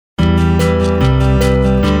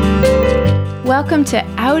Welcome to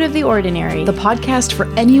Out of the Ordinary, the podcast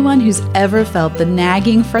for anyone who's ever felt the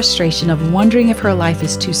nagging frustration of wondering if her life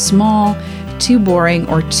is too small, too boring,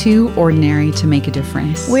 or too ordinary to make a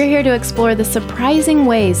difference. We're here to explore the surprising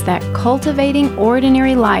ways that cultivating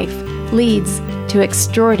ordinary life leads to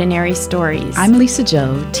extraordinary stories. I'm Lisa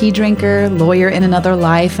Joe, tea drinker, lawyer in another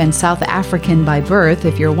life, and South African by birth,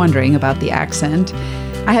 if you're wondering about the accent.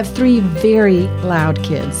 I have 3 very loud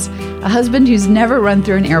kids, a husband who's never run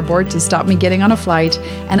through an airport to stop me getting on a flight,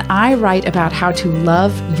 and I write about how to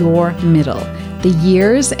love your middle, the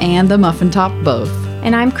years and the muffin top both.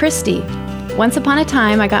 And I'm Christy. Once upon a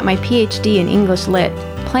time, I got my PhD in English Lit,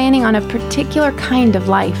 planning on a particular kind of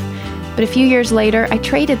life. But a few years later, I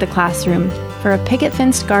traded the classroom for a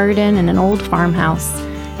picket-fenced garden and an old farmhouse.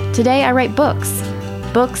 Today, I write books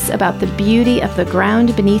about the beauty of the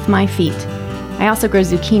ground beneath my feet. I also grow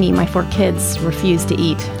zucchini my 4 kids refuse to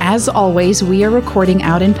eat. As always, we are recording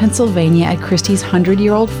out in Pennsylvania at Christy's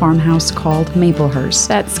 100-year-old farmhouse called Maplehurst.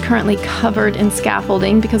 That's currently covered in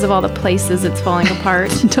scaffolding because of all the places it's falling apart.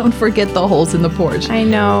 Don't forget the holes in the porch. I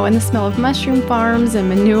know, and the smell of mushroom farms and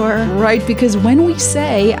manure. Right, because when we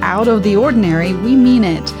say out of the ordinary, we mean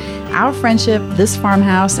it. Our friendship, this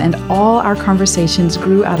farmhouse, and all our conversations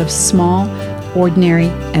grew out of small, ordinary,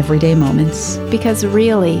 everyday moments. Because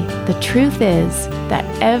really, the truth is that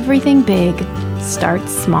everything big starts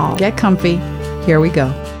small. Get comfy. Here we go.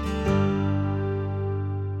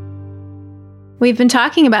 We've been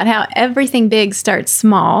talking about how everything big starts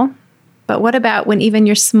small, but what about when even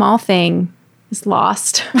your small thing is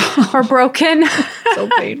lost or broken? So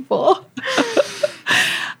painful.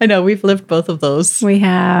 I know, we've lived both of those. We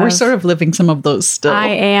have. We're sort of living some of those still. I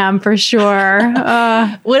am, for sure.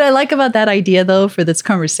 What I like about that idea, though, for this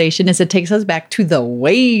conversation is it takes us back to the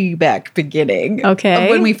way back beginning. Okay. Of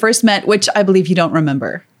when we first met, which I believe you don't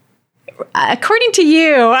remember. According to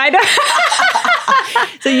you, I don't.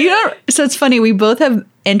 So it's funny, we both have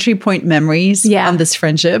entry point memories on this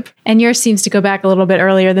friendship. And yours seems to go back a little bit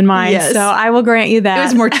earlier than mine, yes. So I will grant you that. It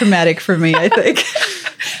was more traumatic for me, I think.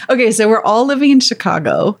 Okay, so we're all living in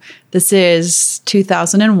Chicago. This is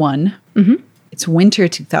 2001. Mm-hmm. It's winter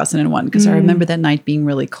 2001 because I remember that night being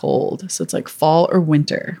really cold. So it's like fall or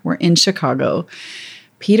winter. We're in Chicago.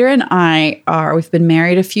 Peter and we've been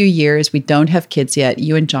married a few years. We don't have kids yet.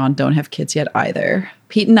 You and John don't have kids yet either.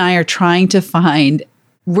 Pete and I are trying to find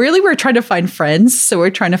friends. So we're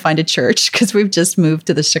trying to find a church because we've just moved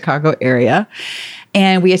to the Chicago area.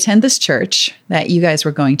 And we attend this church that you guys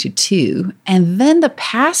were going to too. And then the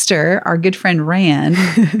pastor, our good friend Rand,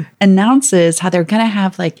 announces how they're going to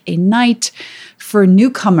have like a night for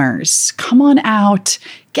newcomers. Come on out,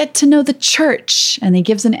 get to know the church. And he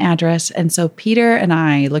gives an address. And so Peter and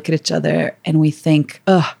I look at each other and we think,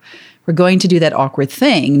 we're going to do that awkward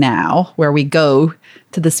thing now where we go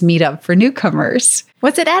to this meetup for newcomers.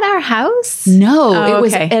 Was it at our house? No, it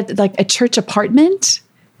was at like a church apartment.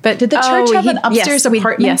 But did the church have an upstairs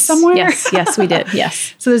apartment somewhere? Yes, we did.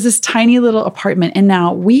 Yes. So there's this tiny little apartment. And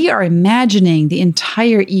now we are imagining the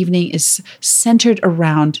entire evening is centered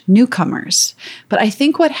around newcomers. But I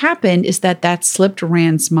think what happened is that slipped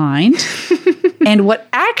Rand's mind. And what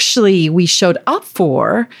actually we showed up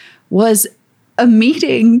for was a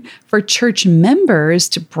meeting for church members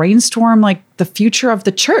to brainstorm like the future of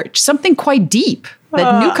the church, something quite deep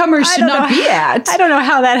that newcomers should not be at. I don't know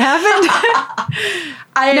how that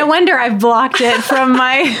happened. No wonder I've blocked it from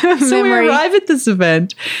my memory. So we arrive at this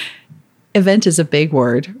event. Event is a big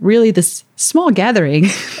word. Really, this small gathering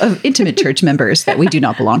of intimate church members that we do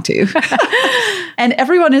not belong to. And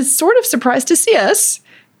everyone is sort of surprised to see us,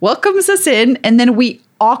 welcomes us in, and then we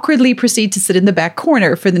awkwardly proceed to sit in the back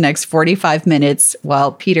corner for the next 45 minutes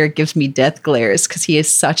while Peter gives me death glares because he is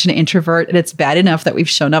such an introvert and it's bad enough that we've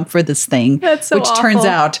shown up for this thing, which turns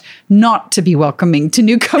out not to be welcoming to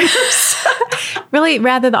newcomers. Really,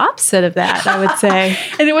 rather the opposite of that, I would say.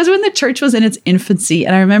 And it was when the church was in its infancy.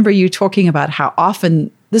 And I remember you talking about how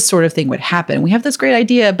often this sort of thing would happen. We have this great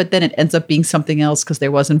idea, but then it ends up being something else because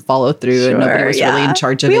there wasn't follow through and nobody was really in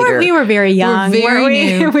charge of it. We were very young. We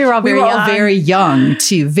were all very young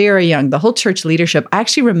too, very young. The whole church leadership. I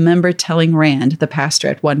actually remember telling Rand, the pastor,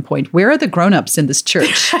 at one point, where are the grown-ups in this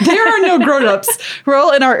church? There are no grown-ups. We're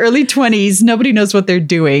all in our early 20s. Nobody knows what they're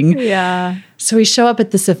doing. Yeah. So we show up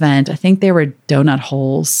at this event. I think there were donut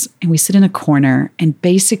holes, and we sit in a corner. And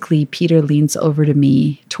basically, Peter leans over to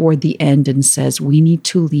me toward the end and says, we need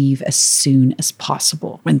to leave as soon as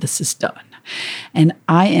possible when this is done. And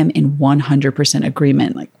I am in 100%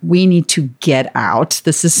 agreement. Like, we need to get out.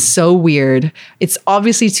 This is so weird. It's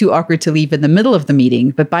obviously too awkward to leave in the middle of the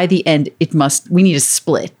meeting, but by the end, we need to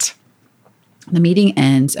split. The meeting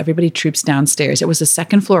ends. Everybody troops downstairs. It was a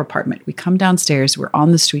second floor apartment. We come downstairs. We're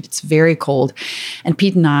on the street. It's very cold. And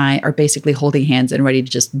Pete and I are basically holding hands and ready to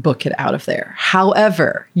just book it out of there.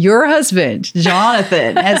 However, your husband,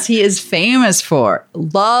 Jonathan, as he is famous for,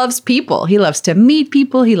 loves people. He loves to meet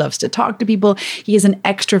people. He loves to talk to people. He is an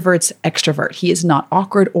extrovert's extrovert. He is not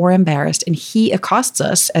awkward or embarrassed. And he accosts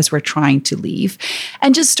us as we're trying to leave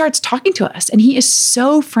and just starts talking to us. And he is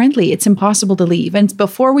so friendly. It's impossible to leave. And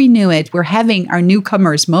before we knew it, we're having our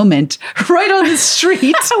newcomers moment right on the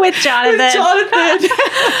street with Jonathan.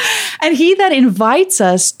 And he then invites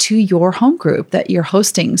us to your home group that you're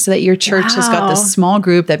hosting, so that your church has got this small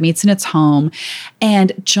group that meets in its home.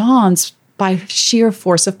 And John's, by sheer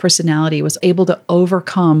force of personality, was able to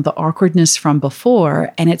overcome the awkwardness from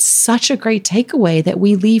before. And it's such a great takeaway that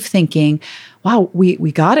we leave thinking, wow,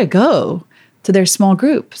 we got to go to their small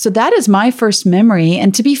group. So that is my first memory.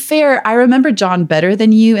 And to be fair, I remember John better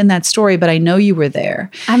than you in that story, but I know you were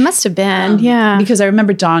there. I must have been, yeah. Because I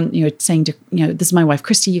remember John, saying to, this is my wife,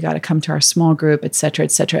 Christy, you got to come to our small group, et cetera,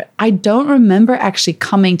 et cetera. I don't remember actually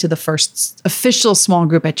coming to the first official small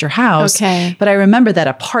group at your house. Okay. But I remember that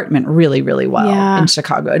apartment really, really well in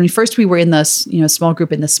Chicago. I mean, first we were in the, small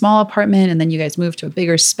group in the small apartment, and then you guys moved to a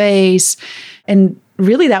bigger space. And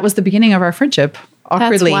really that was the beginning of our friendship.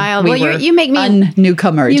 Awkwardly, that's wild. We were you make me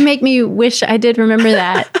newcomer. You make me wish I did remember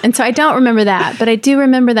that. And so I don't remember that, but I do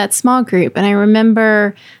remember that small group. And I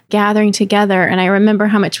remember gathering together. And I remember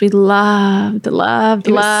how much we loved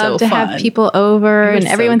to have people over, and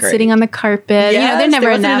everyone sitting on the carpet. Yes, there's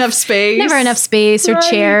never enough space. Never enough space or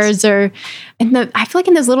chairs I feel like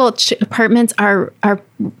in those little apartments, our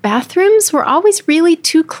bathrooms were always really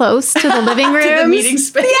too close to the living room. To the meeting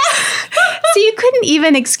space. Yeah. So you couldn't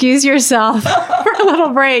even excuse yourself for a little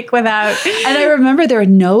break without. And I remember there are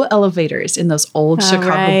no elevators in those old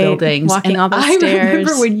Chicago buildings. Walking all the stairs. I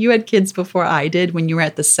remember when you had kids before I did, when you were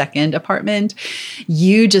at the second apartment,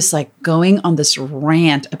 you just going on this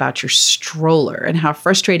rant about your stroller and how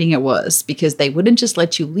frustrating it was because they wouldn't just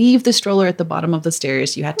let you leave the stroller at the bottom of the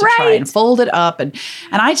stairs. You had to try and fold it up. And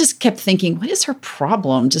I just kept thinking, what is her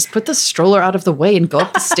problem? Just put the stroller out of the way and go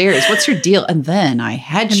up the stairs. What's her deal? And then I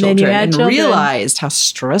had children and realized how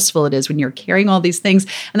stressful it is when you're carrying all these things.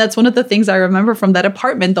 And that's one of the things I remember from that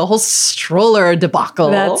apartment, the whole stroller debacle.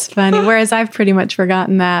 That's funny. Whereas I've pretty much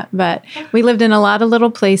forgotten that. But we lived in a lot of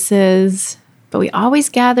little places, but we always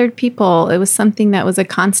gathered people. It was something that was a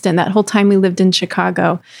constant that whole time we lived in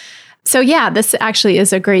Chicago. So yeah, this actually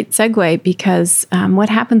is a great segue because what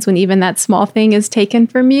happens when even that small thing is taken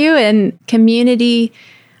from you? And community,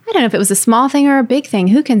 I don't know if it was a small thing or a big thing.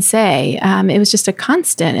 Who can say? It was just a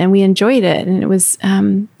constant, and we enjoyed it. And it was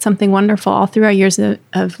something wonderful all through our years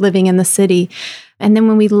of living in the city. And then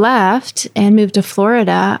when we left and moved to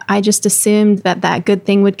Florida, I just assumed that good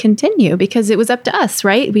thing would continue because it was up to us,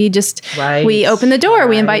 right? We open the door,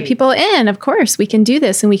 we invite people in. Of course, we can do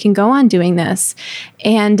this and we can go on doing this.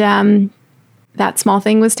 And that small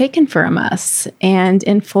thing was taken from us. And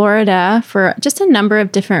in Florida, for just a number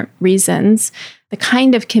of different reasons, the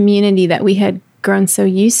kind of community that we had grown so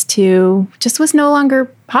used to just was no longer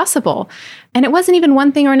possible. And it wasn't even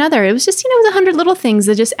one thing or another. It was just, it was 100 little things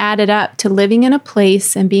that just added up to living in a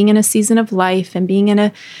place and being in a season of life and being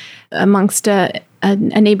in amongst a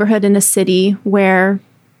neighborhood in a city where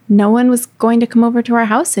no one was going to come over to our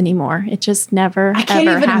house anymore. It just never I can't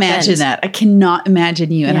even imagine that. I cannot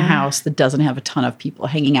imagine you in a house that doesn't have a ton of people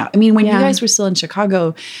hanging out. I mean, when you guys were still in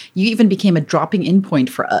Chicago, you even became a dropping in point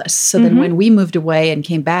for us. So then when we moved away and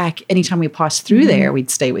came back, anytime we passed through there,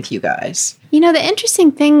 we'd stay with you guys. The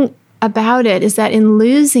interesting thing about it is that in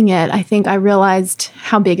losing it, I think I realized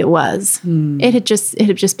how big it was. It had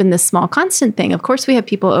just been this small constant thing. Of course, we have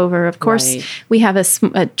people over. Of course, we have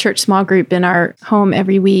a church small group in our home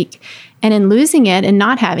every week. And in losing it and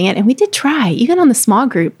not having it, and we did try, even on the small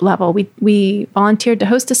group level, we volunteered to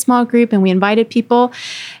host a small group and we invited people.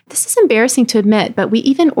 This is embarrassing to admit, but we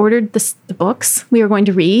even ordered the books we were going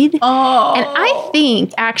to read. Oh. And I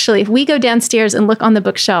think, actually, if we go downstairs and look on the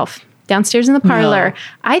bookshelf, downstairs in the parlor,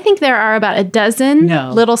 I think there are about a dozen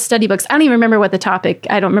little study books. I don't even remember what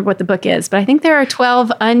I don't remember what the book is, but I think there are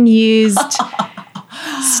 12 unused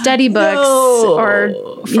study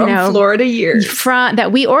books from Florida years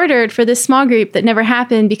that we ordered for this small group that never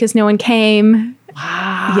happened because no one came.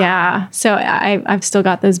 Wow. Yeah. So I've still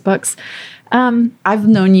got those books. I've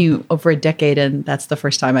known you over a decade, and that's the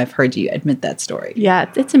first time I've heard you admit that story.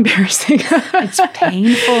 Yeah, it's embarrassing. It's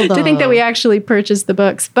painful, though. To think that we actually purchased the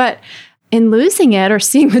books. But in losing it or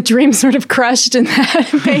seeing the dream sort of crushed in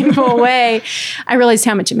that painful way, I realized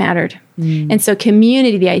how much it mattered. And so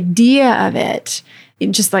community, the idea of it,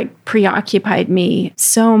 it just like preoccupied me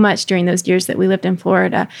so much during those years that we lived in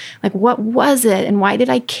Florida. Like, what was it, and why did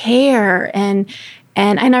I care? And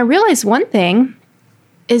I realized one thing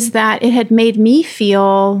is that it had made me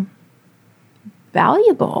feel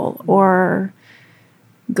valuable or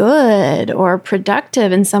good or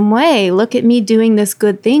productive in some way. Look at me doing this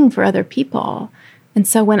good thing for other people. And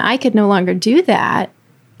so when I could no longer do that,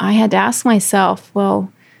 I had to ask myself,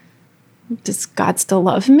 well, does God still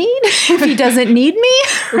love me if he doesn't need me?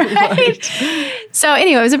 Right? So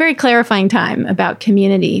anyway, it was a very clarifying time about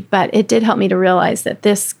community, but it did help me to realize that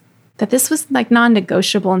this was like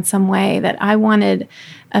non-negotiable in some way, that I wanted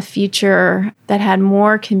a future that had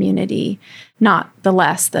more community, not the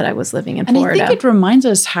less that I was living in Florida. And I think it reminds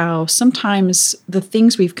us how sometimes the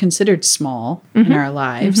things we've considered small in our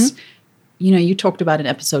lives, you talked about in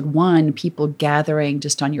episode 1, people gathering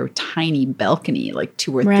just on your tiny balcony, like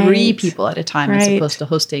 2 or 3 people at a time, as opposed to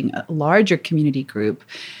hosting a larger community group.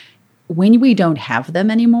 When we don't have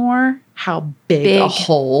them anymore, how big a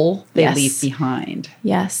hole they leave behind.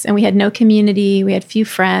 Yes. And we had no community. We had few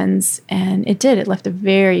friends. And it left a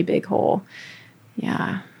very big hole.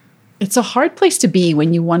 Yeah. It's a hard place to be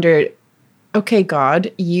when you wonder, okay,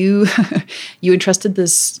 God, you entrusted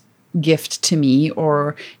this gift to me,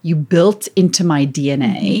 or you built into my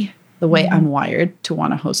DNA the way I'm wired to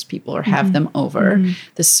want to host people or have them over.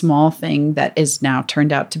 This small thing that is now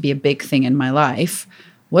turned out to be a big thing in my life.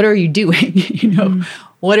 What are you doing?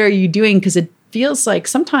 What are you doing? Because it feels like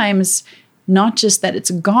sometimes not just that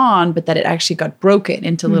it's gone, but that it actually got broken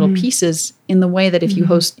into little pieces, in the way that if you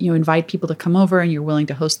host, invite people to come over and you're willing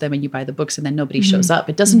to host them and you buy the books and then nobody shows up,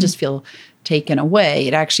 it doesn't just feel taken away.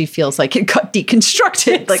 It actually feels like it got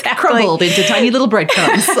deconstructed, like crumbled into tiny little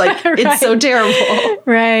breadcrumbs. Like it's so terrible.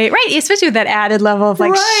 Right. Especially with that added level of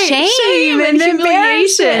like shame and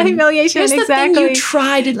humiliation. Here's the thing you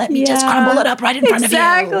tried, and let me just crumble it up right in front of you.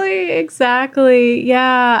 Exactly.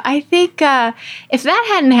 Yeah. I think if that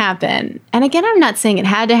hadn't happened, and again, I'm not saying it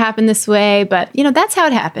had to happen this way, but that's how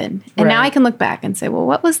it happened. And now I can look back and say, well,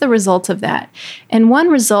 what was the result of that? And one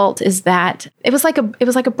result is that it was like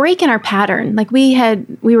a break in our pattern. Like we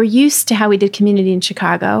were used to how we did community in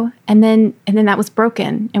Chicago, and then that was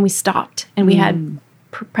broken, and we stopped, and we had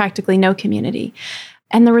practically no community.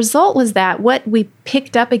 And the result was that what we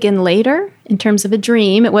picked up again later in terms of a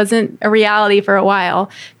dream, it wasn't a reality for a while,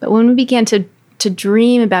 but when we began to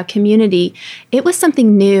dream about community, it was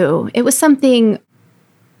something new. It was something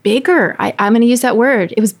bigger. I'm going to use that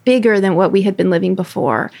word. It was bigger than what we had been living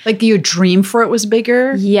before. Like your dream for it was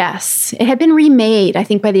bigger? Yes. It had been remade, I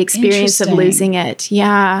think, by the experience of losing it.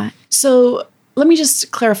 Yeah. So let me just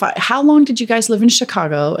clarify. How long did you guys live in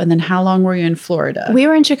Chicago? And then how long were you in Florida? We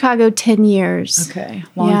were in Chicago 10 years. Okay.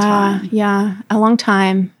 Long time. Yeah. A long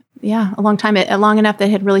time. Yeah, a long time. Long enough that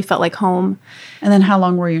it had really felt like home. And then how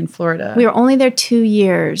long were you in Florida? We were only there 2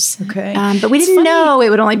 years. Okay. But we didn't know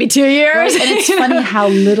it would only be 2 years. Right? And it's funny how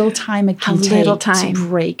little time it can take to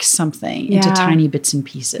break something into tiny bits and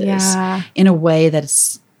pieces in a way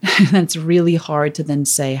that's really hard to then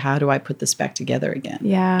say, how do I put this back together again?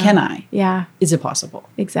 Yeah. Can I? Yeah. Is it possible?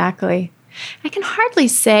 Exactly. I can hardly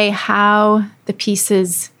say how the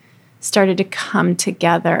pieces started to come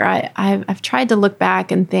together. I've tried to look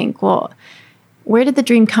back and think, well, where did the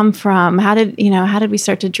dream come from? How did we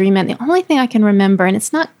start to dream it? The only thing I can remember, and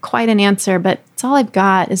it's not quite an answer, but it's all I've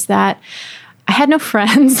got, is that I had no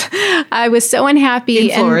friends. I was so unhappy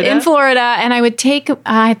in Florida, and I would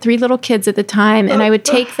I had 3 little kids at the time, and I would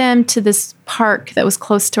take them to this park that was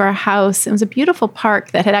close to our house. It was a beautiful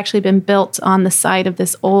park that had actually been built on the site of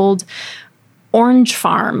this old orange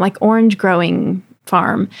farm, like orange growing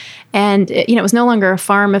farm. And, it was no longer a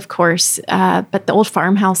farm, of course, but the old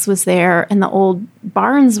farmhouse was there, and the old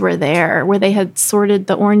barns were there where they had sorted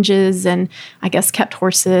the oranges and I guess kept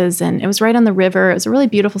horses. And it was right on the river. It was a really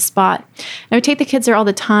beautiful spot. And I would take the kids there all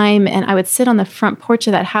the time, and I would sit on the front porch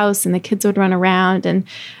of that house, and the kids would run around. And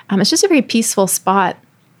it's just a very peaceful spot.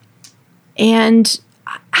 And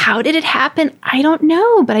how did it happen? I don't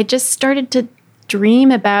know, but I just started to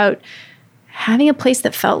dream about having a place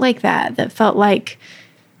that felt like that felt like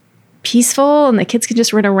peaceful, and the kids could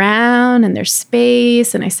just run around and there's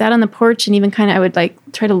space. And I sat on the porch, and even I would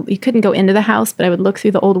you couldn't go into the house, but I would look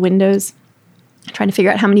through the old windows, trying to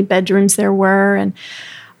figure out how many bedrooms there were. And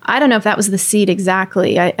I don't know if that was the seed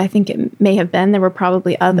exactly. I think it may have been. There were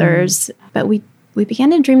probably others. But we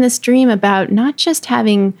began to dream this dream about not just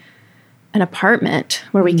having an apartment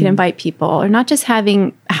where we could invite people, or not just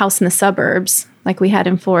having a house in the suburbs like we had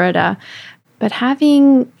in Florida, but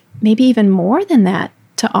having maybe even more than that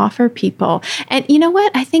to offer people. And you know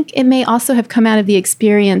what? I think it may also have come out of the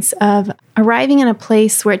experience of arriving in a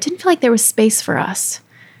place where it didn't feel like there was space for us.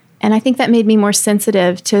 And I think that made me more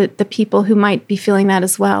sensitive to the people who might be feeling that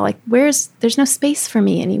as well. Like, there's no space for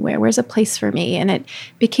me anywhere. Where's a place for me? And it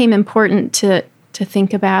became important to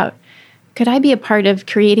think about, could I be a part of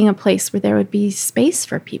creating a place where there would be space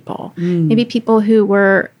for people? Maybe people who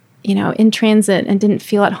were, in transit and didn't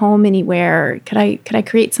feel at home anywhere. Could I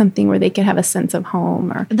create something where they could have a sense of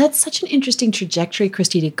home? Or that's such an interesting trajectory,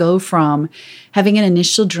 Christy, to go from having an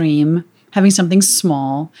initial dream, having something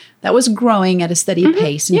small that was growing at a steady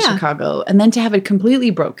pace in Chicago, and then to have it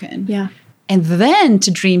completely broken. Yeah. And then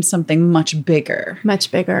to dream something much bigger.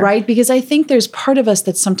 Much bigger. Right? Because I think there's part of us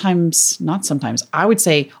that not sometimes, I would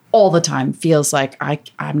say all the time feels like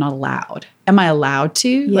I'm not allowed. Am I allowed to?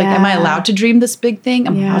 Yeah. Like, am I allowed to dream this big thing?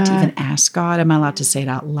 Am I allowed to even ask God? Am I allowed to say it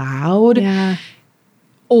out loud? Yeah.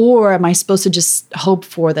 Or am I supposed to just hope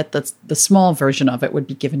for that the small version of it would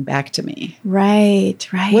be given back to me? Right.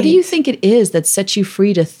 What do you think it is that sets you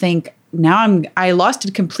free to think, now I lost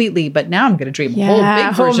it completely, but now I'm going to dream a whole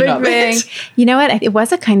big version of it? You know what? It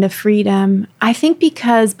was a kind of freedom. I think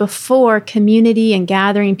because before community and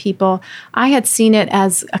gathering people, I had seen it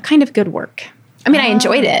as a kind of good work. I mean, I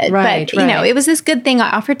enjoyed it, but it was this good thing I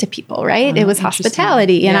offered to people, right? It was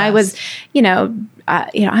hospitality, and I was,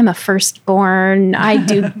 I'm a firstborn. I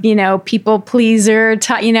do, people pleaser.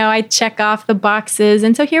 I check off the boxes,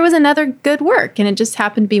 and so here was another good work, and it just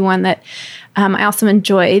happened to be one that I also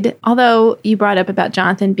enjoyed. Although you brought up about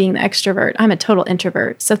Jonathan being the extrovert, I'm a total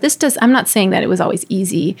introvert. So I'm not saying that it was always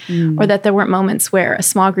easy, or that there weren't moments where a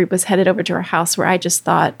small group was headed over to our house where I just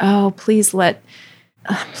thought, oh, please let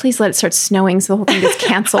it start snowing so the whole thing gets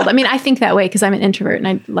canceled. I mean, I think that way because I'm an introvert and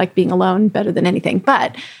I like being alone better than anything.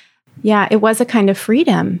 But yeah, it was a kind of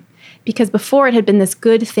freedom because before it had been this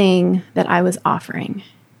good thing that I was offering.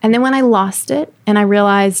 And then when I lost it and I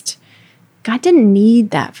realized God didn't need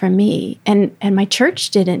that from me and my church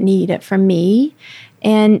didn't need it from me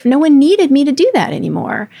and no one needed me to do that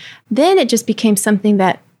anymore, then it just became something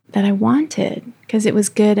that I wanted because it was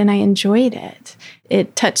good and I enjoyed it.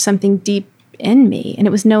 It touched something deep in me. And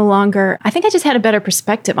it was no longer, I think I just had a better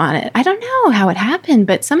perspective on it. I don't know how it happened,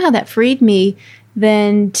 but somehow that freed me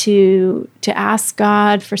then to ask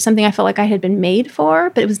God for something I felt like I had been made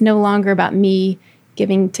for, but it was no longer about me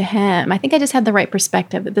giving to him. I think I just had the right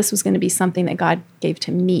perspective that this was going to be something that God gave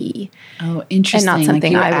to me. Oh, interesting. And not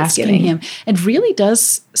something like I was giving him. It really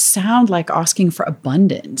does sound like asking for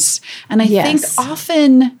abundance. And I think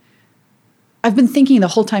often I've been thinking the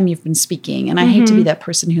whole time you've been speaking, and I hate to be that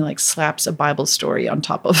person who like slaps a Bible story on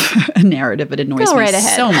top of a narrative. It annoys me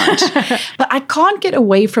so much. But I can't get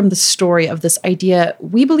away from the story of this idea.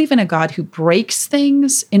 We believe in a God who breaks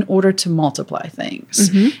things in order to multiply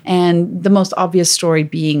things. And the most obvious story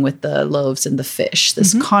being with the loaves and the fish,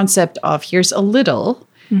 this concept of here's a little,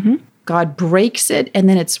 God breaks it, and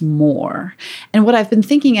then it's more. And what I've been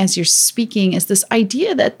thinking as you're speaking is this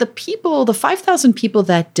idea that the 5,000 people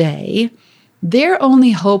that day, their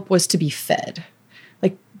only hope was to be fed.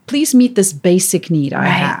 Like, please meet this basic need I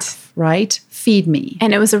have, right? Feed me.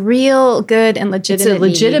 And it was a real good and legitimate need. It's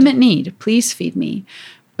a legitimate need. Please feed me.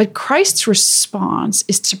 But Christ's response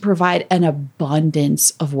is to provide an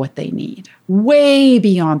abundance of what they need, way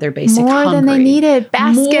beyond their basic hunger. More than they needed.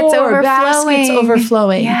 Baskets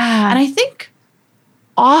overflowing. Yeah. And I think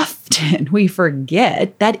often we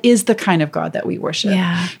forget that is the kind of God that we worship.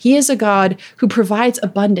 Yeah. He is a God who provides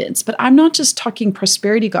abundance, but I'm not just talking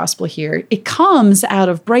prosperity gospel here. It comes out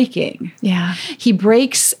of breaking. Yeah. He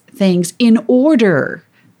breaks things in order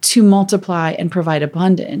to multiply and provide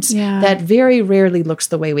abundance that very rarely looks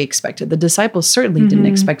the way we expected. The disciples certainly didn't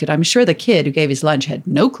expect it. I'm sure the kid who gave his lunch had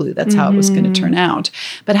no clue that's how it was going to turn out.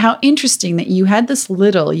 But how interesting that you had this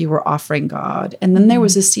little you were offering God, and then there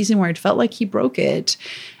was a season where it felt like he broke it.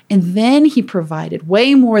 And then he provided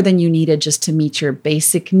way more than you needed just to meet your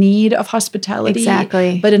basic need of hospitality.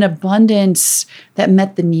 Exactly. But an abundance that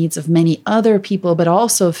met the needs of many other people, but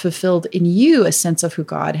also fulfilled in you a sense of who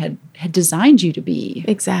God had designed you to be.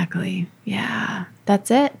 Exactly. Yeah.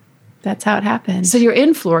 That's it. That's how it happened. So you're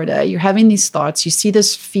in Florida, you're having these thoughts, you see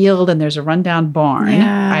this field and there's a rundown barn.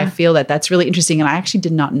 Yeah. I feel that's really interesting. And I actually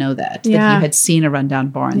did not know that you had seen a rundown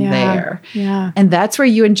barn there. Yeah. And that's where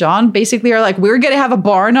you and John basically are like, we're going to have a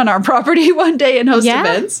barn on our property one day and host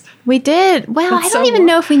events. We did. Well, I don't even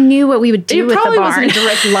know if we knew what we would do with the barn. It probably wasn't a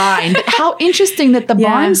direct line. But how interesting that the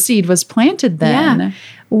barn seed was planted then. Yeah.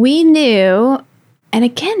 We knew. And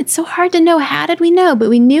again, it's so hard to know. How did we know? But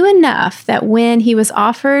we knew enough that when he was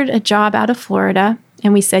offered a job out of Florida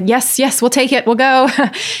And we said, yes, we'll take it. We'll go.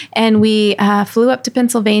 And we flew up to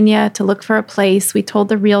Pennsylvania to look for a place. We told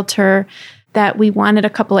the realtor that we wanted a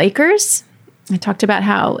couple acres. I talked about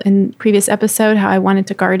how in previous episode, how I wanted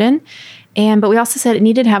to garden. But we also said it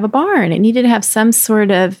needed to have a barn. It needed to have some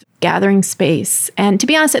sort of gathering space. And to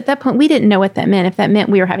be honest, at that point, we didn't know what that meant. If that meant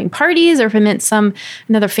we were having parties or if it meant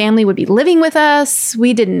another family would be living with us,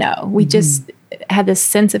 we didn't know. We just had this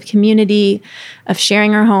sense of community, of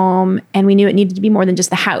sharing our home. And we knew it needed to be more than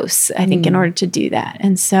just the house, I think, in order to do that.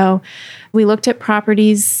 And so we looked at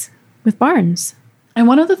properties with barns. And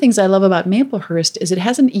one of the things I love about Maplehurst is it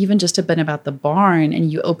hasn't even just been about the barn and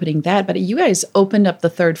you opening that, but you guys opened up the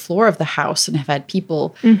third floor of the house and have had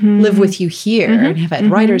people live with you here and have had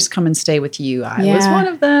writers come and stay with you. I was one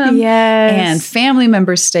of them. Yes. And family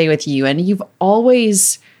members stay with you. And you've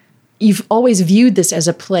always viewed this as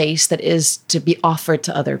a place that is to be offered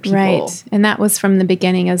to other people. Right. And that was from the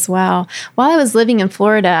beginning as well. While I was living in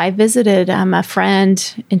Florida, I visited a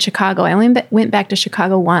friend in Chicago. I only went back to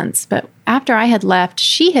Chicago once, but after I had left,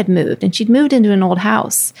 she had moved and she'd moved into an old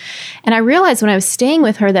house. And I realized when I was staying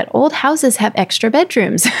with her that old houses have extra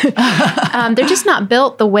bedrooms. They're just not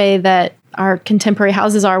built the way that our contemporary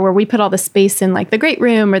houses are, where we put all the space in like the great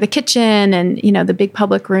room or the kitchen and, the big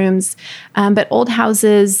public rooms. But old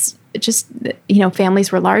houses, just,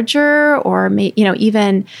 families were larger or,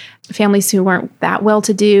 even families who weren't that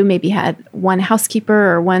well-to-do maybe had one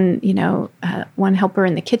housekeeper or one helper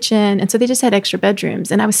in the kitchen. And so they just had extra bedrooms.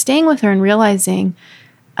 And I was staying with her and realizing,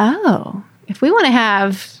 if we want to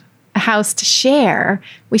have a house to share,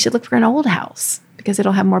 we should look for an old house because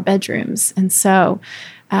it'll have more bedrooms. And so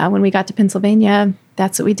when we got to Pennsylvania,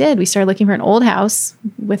 that's what we did. We started looking for an old house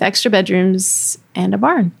with extra bedrooms and a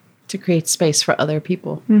barn. To create space for other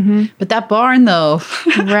people. But that barn, though,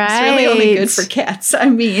 is really only good for cats. I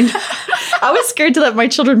mean, I was scared to let my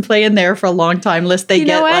children play in there for a long time, lest they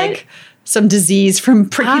get like some disease from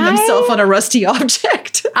pricking themselves on a rusty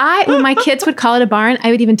object. When my kids would call it a barn,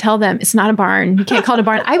 I would even tell them, it's not a barn. You can't call it a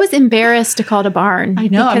barn. I was embarrassed to call it a barn. I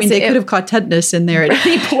know. I mean, they could have caught tetanus in there at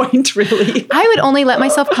any point, really. I would only let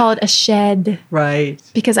myself call it a shed. Right.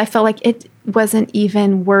 Because I felt like it wasn't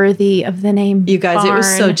even worthy of the name You guys, barn. It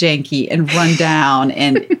was so janky and run down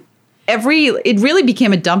and it really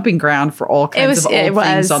became a dumping ground for all kinds of old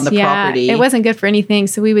things on the property. It wasn't good for anything,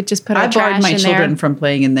 so we would just put our trash in there. I barred my children from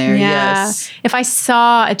playing in there, yes. If I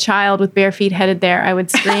saw a child with bare feet headed there, I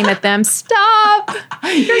would scream at them, stop!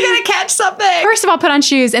 You're going to catch something! First of all, put on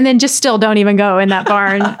shoes, and then just still don't even go in that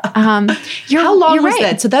barn. How long was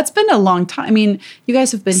that? So that's been a long time. I mean, you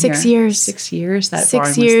guys have been 6 here. years. 6 years. That 6 barn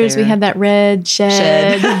was years. there. We had that red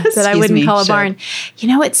shed that I wouldn't call a shed. barn.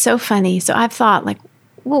 It's so funny. So I've thought, like,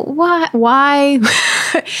 well, why?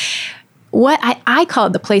 What I call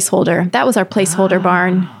it the placeholder. That was our placeholder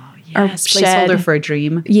barn. Yes, shed. Placeholder for a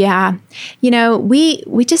dream. Yeah.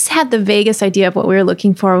 We just had the vaguest idea of what we were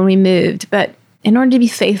looking for when we moved. But in order to be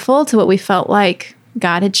faithful to what we felt like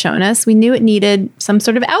God had shown us, we knew it needed some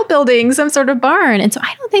sort of outbuilding, some sort of barn. And so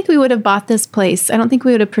I don't think we would have bought this place. I don't think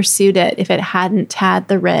we would have pursued it if it hadn't had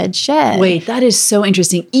the red shed. Wait, that is so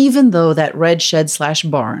interesting. Even though that red shed /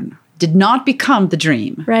 barn did not become the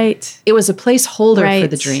dream. Right. It was a placeholder for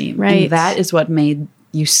the dream. Right. And that is what made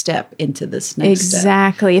you step into this next step.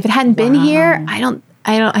 Exactly. If it hadn't been here,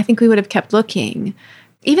 I think we would have kept looking.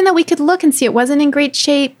 Even though we could look and see it wasn't in great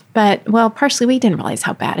shape, but partially we didn't realize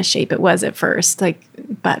how bad a shape it was at first. Yeah.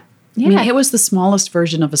 I mean, it was the smallest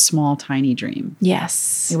version of a small, tiny dream.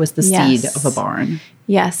 Yes. It was the seed of a barn.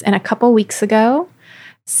 Yes. And a couple weeks ago,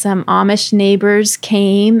 some Amish neighbors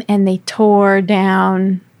came and they tore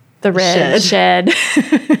down the red shed.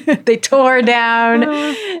 They tore down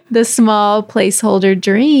the small placeholder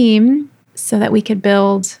dream so that we could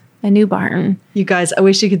build a new barn. You guys, I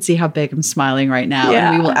wish you could see how big I'm smiling right now.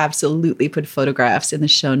 Yeah. And we will absolutely put photographs in the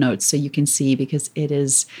show notes so you can see, because it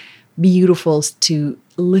is beautiful to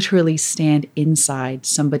literally stand inside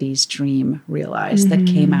somebody's dream realized that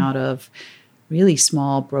came out of really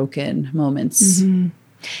small, broken moments.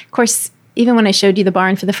 Of course, even when I showed you the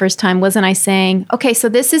barn for the first time, wasn't I saying, okay, so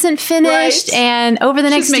this isn't finished and over the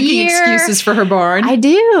next year. She's making excuses for her barn. I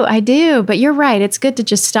do. But you're right. It's good to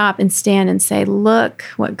just stop and stand and say, look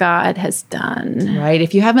what God has done. Right.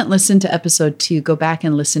 If you haven't listened to episode 2, go back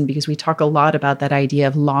and listen, because we talk a lot about that idea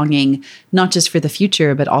of longing, not just for the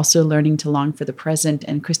future, but also learning to long for the present.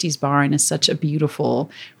 And Christy's barn is such a beautiful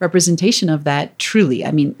representation of that, truly.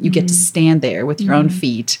 I mean, you get to stand there with your own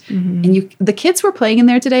feet. And the kids were playing in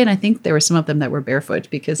there today, and I think there were some of them that were barefoot,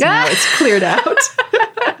 because now it's cleared out.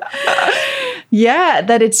 Yeah,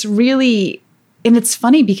 that it's really And it's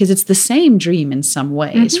funny because it's the same dream in some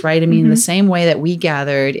ways, right? I mean, the same way that we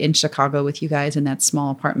gathered in Chicago with you guys in that small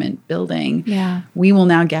apartment building, we will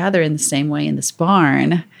now gather in the same way in this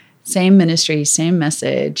barn. Same ministry, same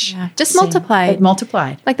message. Yeah. Just multiplied.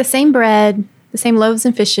 Multiplied. Like the same bread, the same loaves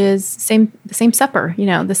and fishes, the same supper,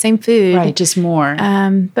 the same food. Right, just more.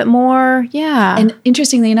 But more, yeah. And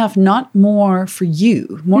interestingly enough, not more for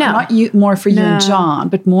you. More for you and John,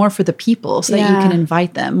 but more for the people so that you can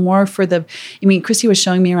invite them. More for Christy was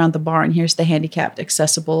showing me around the barn. Here's the handicapped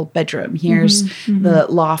accessible bedroom. Here's the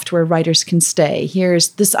loft where writers can stay. Here's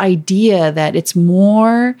this idea that it's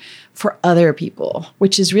more for other people,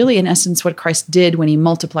 which is really in essence what Christ did when he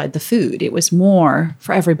multiplied the food. It was more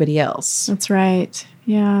for everybody else. That's right.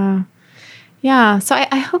 Yeah. Yeah. So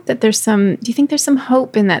I hope that do you think there's some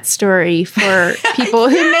hope in that story for people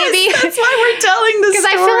who maybe. That's why we're telling this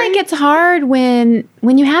story. Because I feel like it's hard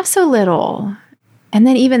when you have so little and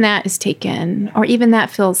then even that is taken or even that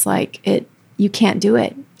feels like you can't do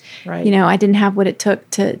it. Right. I didn't have what it took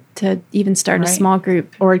to even start a small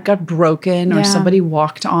group. Or it got broken or somebody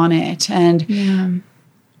walked on it. And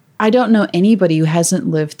I don't know anybody who hasn't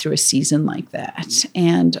lived through a season like that.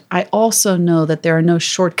 And I also know that there are no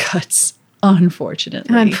shortcuts,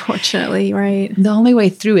 unfortunately. Unfortunately, right. The only way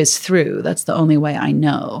through is through. That's the only way I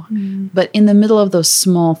know. But in the middle of those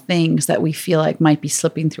small things that we feel like might be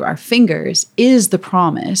slipping through our fingers is the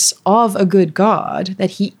promise of a good God,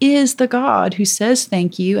 that he is the God who says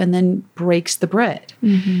thank you and then breaks the bread.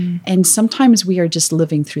 And sometimes we are just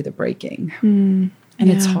living through the breaking. And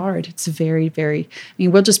it's hard. It's very, very,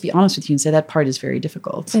 we'll just be honest with you and say that part is very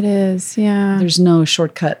difficult. It is, yeah. There's no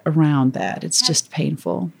shortcut around that. It's just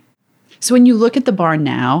painful. So when you look at the barn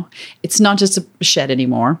now, it's not just a shed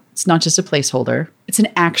anymore. It's not just a placeholder. It's an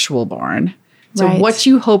actual barn. So what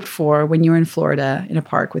you hoped for when you were in Florida in a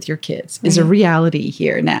park with your kids is a reality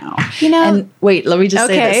here now. And wait, let me just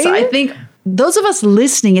say this. So I think those of us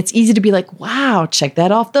listening, it's easy to be like, wow, check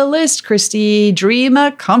that off the list, Christy. Dream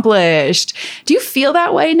accomplished. Do you feel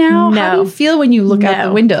that way now? No. How do you feel when you look out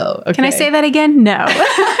the window? Okay. Can I say that again? No.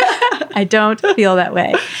 I don't feel that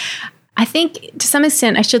way. I think to some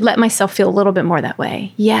extent I should let myself feel a little bit more that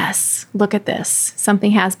way. Yes, look at this.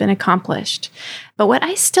 Something has been accomplished. But what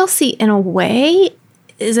I still see in a way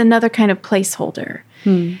is another kind of placeholder.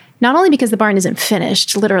 Not only because the barn isn't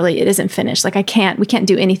finished, literally it isn't finished. Like we can't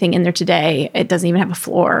do anything in there today. It doesn't even have a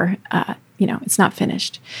floor. It's not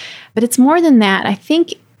finished. But it's more than that. I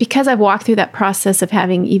think because I've walked through that process of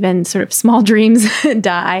having even sort of small dreams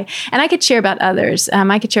die, and I could share about others.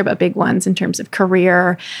 I could share about big ones in terms of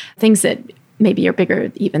career, things that maybe are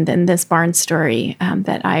bigger even than this barn story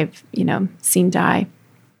that I've, seen die.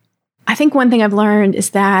 I think one thing I've learned is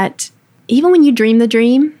that even when you dream the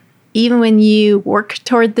dream, even when you work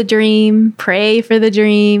toward the dream, pray for the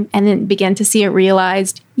dream, and then begin to see it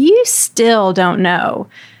realized, you still don't know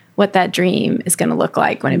what that dream is going to look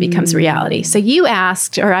like when it becomes reality. So you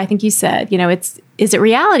asked, or I think you said, is it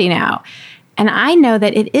reality now? And I know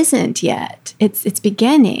that it isn't yet. It's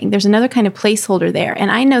beginning. There's another kind of placeholder there.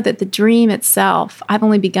 And I know that the dream itself, I've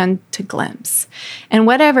only begun to glimpse. And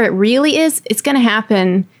whatever it really is, it's going to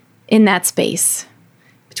happen in that space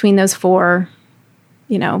between those four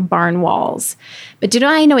barn walls. But do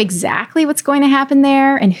I know exactly what's going to happen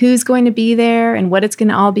there and who's going to be there and what it's going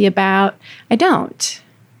to all be about? I don't.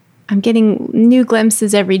 I'm getting new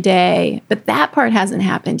glimpses every day, but that part hasn't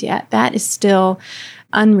happened yet. That is still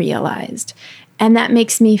unrealized. And that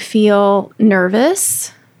makes me feel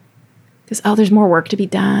nervous because, there's more work to be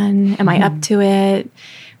done. Am I up to it?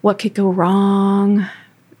 What could go wrong?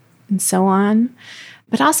 And so on.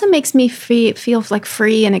 But also makes me feel like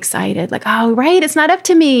free and excited. Like, it's not up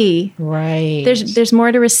to me. Right. There's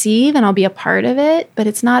more to receive and I'll be a part of it, but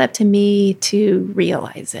it's not up to me to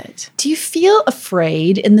realize it. Do you feel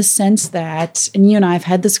afraid in the sense that, and you and I have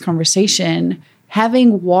had this conversation,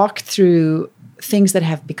 having walked through things that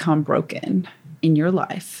have become broken in your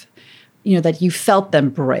life, that you felt them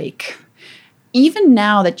break. Even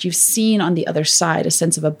now that you've seen on the other side a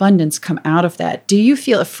sense of abundance come out of that, do you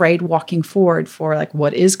feel afraid walking forward for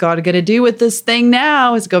what is God going to do with this thing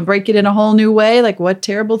now? Is it going to break it in a whole new way? What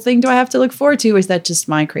terrible thing do I have to look forward to? Or is that just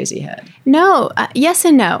my crazy head? No, yes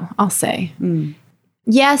and no, I'll say.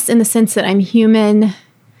 Yes, in the sense that I'm human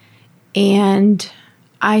and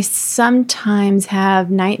I sometimes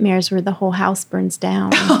have nightmares where the whole house burns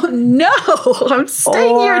down. Oh, no. I'm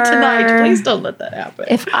staying here tonight. Please don't let that happen.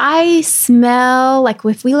 If I smell,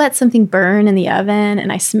 if we let something burn in the oven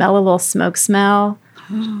and I smell a little smoke smell,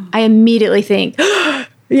 I immediately think, oh,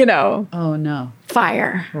 no.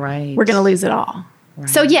 Fire. Right. We're going to lose it all. Right.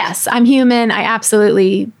 So, yes, I'm human. I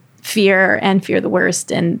absolutely fear the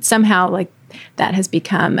worst. And somehow, that has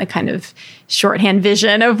become a kind of shorthand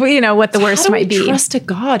vision of, what the worst might be. Trust a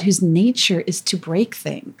God whose nature is to break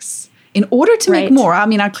things in order to make more. I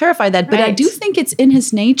mean, I'll clarify that, but I do think it's in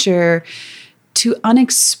his nature to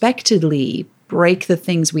unexpectedly break the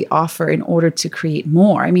things we offer in order to create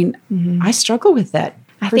more. I mean, I struggle with that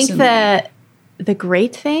personally. I think the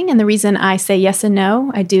great thing, and the reason I say yes and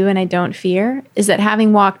no, I do and I don't fear, is that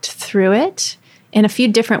having walked through it in a few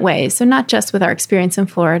different ways, so not just with our experience in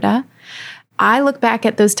Florida, I look back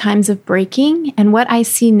at those times of breaking and what I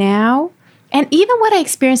see now, and even what I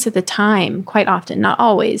experienced at the time, quite often, not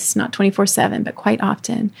always, not 24/7, but quite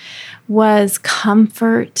often, was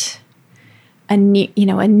comfort, a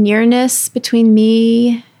nearness between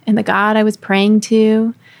me and the God I was praying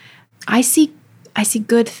to. I see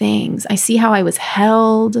good things. I see how I was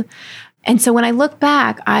held. And so when I look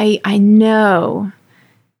back, I know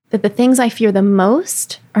that the things I fear the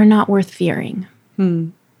most are not worth fearing.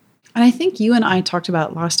 And I think you and I talked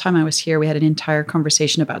about last time I was here, we had an entire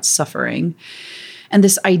conversation about suffering and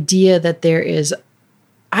this idea that there is,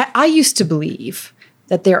 I used to believe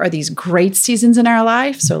that there are these great seasons in our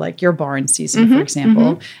life. So like your barn season, for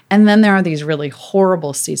example. And then there are these really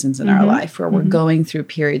horrible seasons in our life where we're going through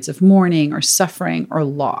periods of mourning or suffering or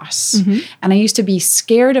loss. And I used to be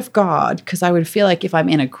scared of God because I would feel like if I'm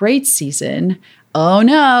in a great season, oh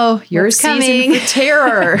no, your season for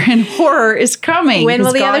terror and horror is coming. When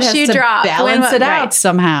will the other shoe drop? Balance it out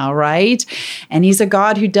somehow, right? And he's a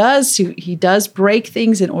God who does break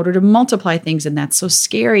things in order to multiply things. And that's so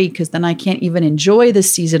scary because then I can't even enjoy the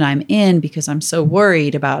season I'm in because I'm so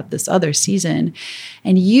worried about this other season.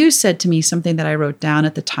 And you said to me something that I wrote down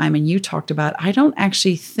at the time and you talked about, I don't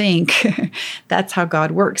actually think that's how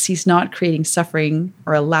God works. He's not creating suffering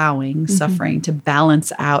or allowing suffering to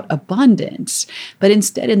balance out abundance. But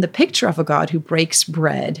instead, in the picture of a God who breaks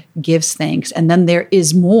bread, gives thanks, and then there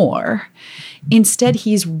is more, instead,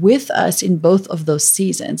 he's with us in both of those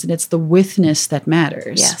seasons. And it's the witness that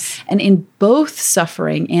matters. Yes. And in both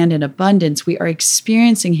suffering and in abundance, we are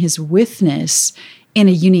experiencing his witness in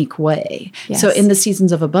a unique way. Yes. So in the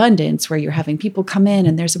seasons of abundance where you're having people come in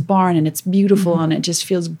and there's a barn and it's beautiful and it just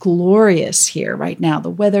feels glorious here right now. The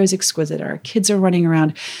weather is exquisite. Our kids are running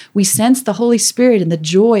around. We sense the Holy Spirit and the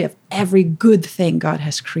joy of every good thing God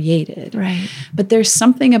has created. Right. But there's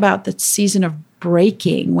something about the season of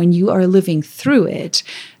breaking when you are living through it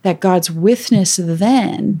that God's witness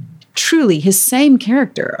then truly, his same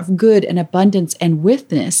character of good and abundance and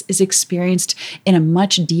witness is experienced in a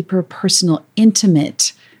much deeper, personal,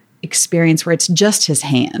 intimate experience where it's just his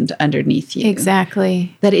hand underneath you.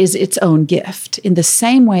 Exactly. That is its own gift in the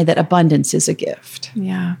same way that abundance is a gift.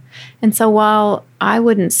 Yeah. And so while I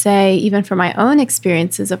wouldn't say, even for my own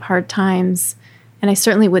experiences of hard times, and I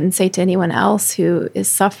certainly wouldn't say to anyone else who is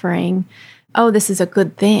suffering, oh, this is a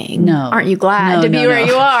good thing. No. Aren't you glad to be where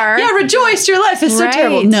you are? Yeah, rejoice. Your life is so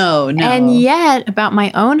terrible. No. And yet, about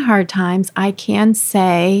my own hard times, I can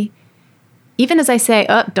say, even as I say,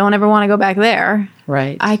 oh, don't ever want to go back there.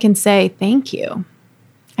 Right. I can say, thank you.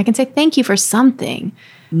 I can say, thank you for something.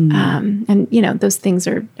 And, those things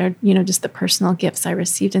are, just the personal gifts I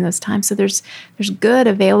received in those times. So there's good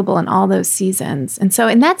available in all those seasons. And so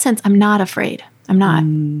in that sense, I'm not afraid. I'm not.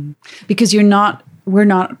 Because we're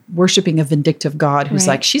not worshiping a vindictive God who's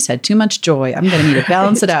like, she's had too much joy. I'm going to need to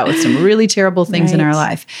balance it out with some really terrible things in our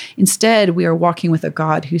life. Instead, we are walking with a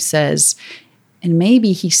God who says, and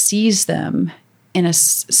maybe he sees them in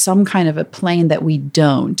some kind of a plane that we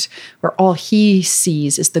don't, where all he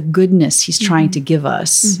sees is the goodness he's trying to give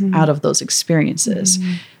us out of those experiences.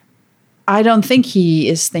 I don't think he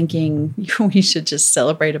is thinking we should just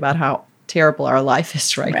celebrate about how terrible our life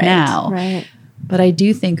is right now. Right. But I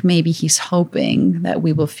do think maybe he's hoping that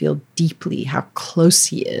we will feel deeply how close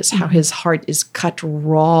he is, how his heart is cut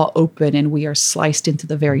raw open and we are sliced into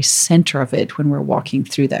the very center of it when we're walking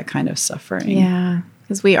through that kind of suffering. Yeah,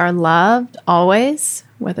 because we are loved always,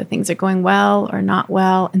 whether things are going well or not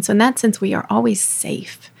well. And so in that sense, we are always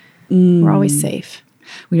safe. We're always safe.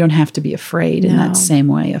 We don't have to be afraid in that same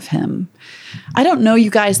way of him. I don't know, you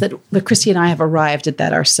guys, that Christy and I have arrived at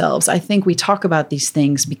that ourselves. I think we talk about these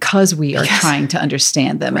things because we are trying to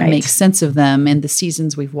understand them and make sense of them in the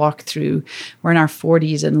seasons we've walked through. We're in our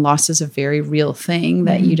 40s and loss is a very real thing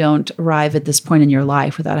that you don't arrive at this point in your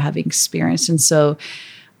life without having experienced. And so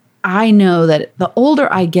I know that the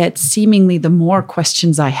older I get, seemingly the more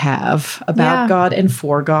questions I have about God and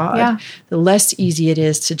for God, the less easy it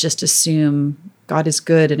is to just assume God is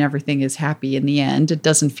good and everything is happy in the end. It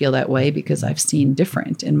doesn't feel that way because I've seen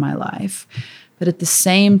different in my life. But at the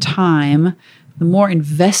same time, the more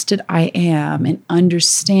invested I am in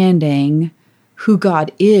understanding who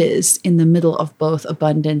God is in the middle of both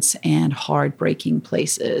abundance and heartbreaking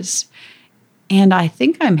places. And I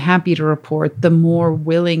think I'm happy to report the more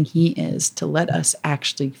willing he is to let us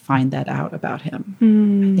actually find that out about him.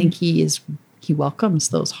 I think he welcomes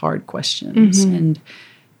those hard questions and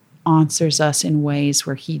answers us in ways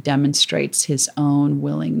where he demonstrates his own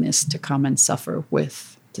willingness to come and suffer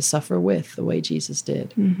with the way Jesus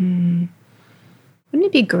did. Wouldn't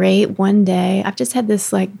it be great one day? I've just had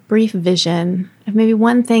this like brief vision of maybe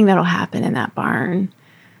one thing that'll happen in that barn.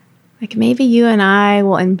 Like maybe you and I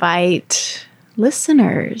will invite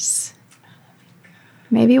listeners.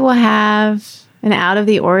 Maybe we'll have an out of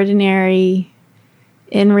the ordinary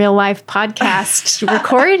in real life podcast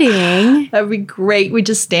recording. That'd be great. We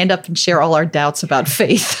just stand up and share all our doubts about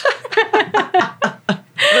faith.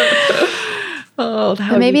 Oh,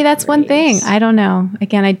 maybe that's one thing. I don't know.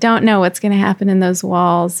 Again, I don't know what's going to happen in those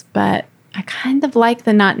walls, but I kind of like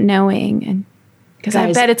the not knowing, and because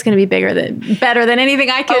I bet it's going to be better than anything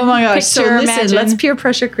I could. Oh my gosh! So listen, imagine. Let's peer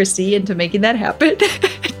pressure Christy into making that happen.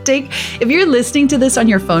 If you're listening to this on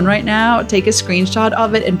your phone right now, take a screenshot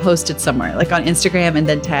of it and post it somewhere, like on Instagram, and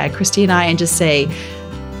then tag Christy and I, and just say,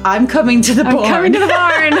 I'm coming to the barn. I'm coming to the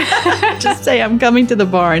barn. Just say, I'm coming to the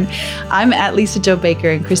barn. I'm at Lisa Jo Baker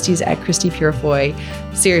and Christy's at Christy Purefoy.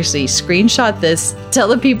 Seriously, screenshot this. Tell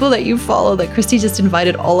the people that you follow that Christy just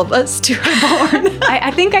invited all of us to her barn. I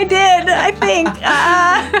think I did. I think.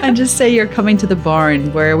 And just say you're coming to the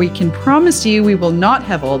barn, where we can promise you we will not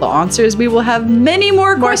have all the answers. We will have many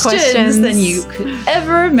more questions than you could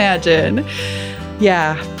ever imagine.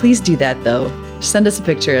 Yeah, please do that though. Send us a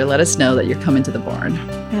picture. Let us know that you're coming to the barn.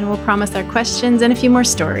 And we'll promise our questions and a few more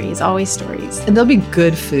stories. Always stories. And there'll be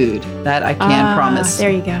good food. That I can promise. There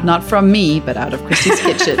you go. Not from me, but out of Christy's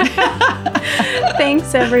kitchen.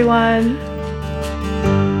 Thanks, everyone.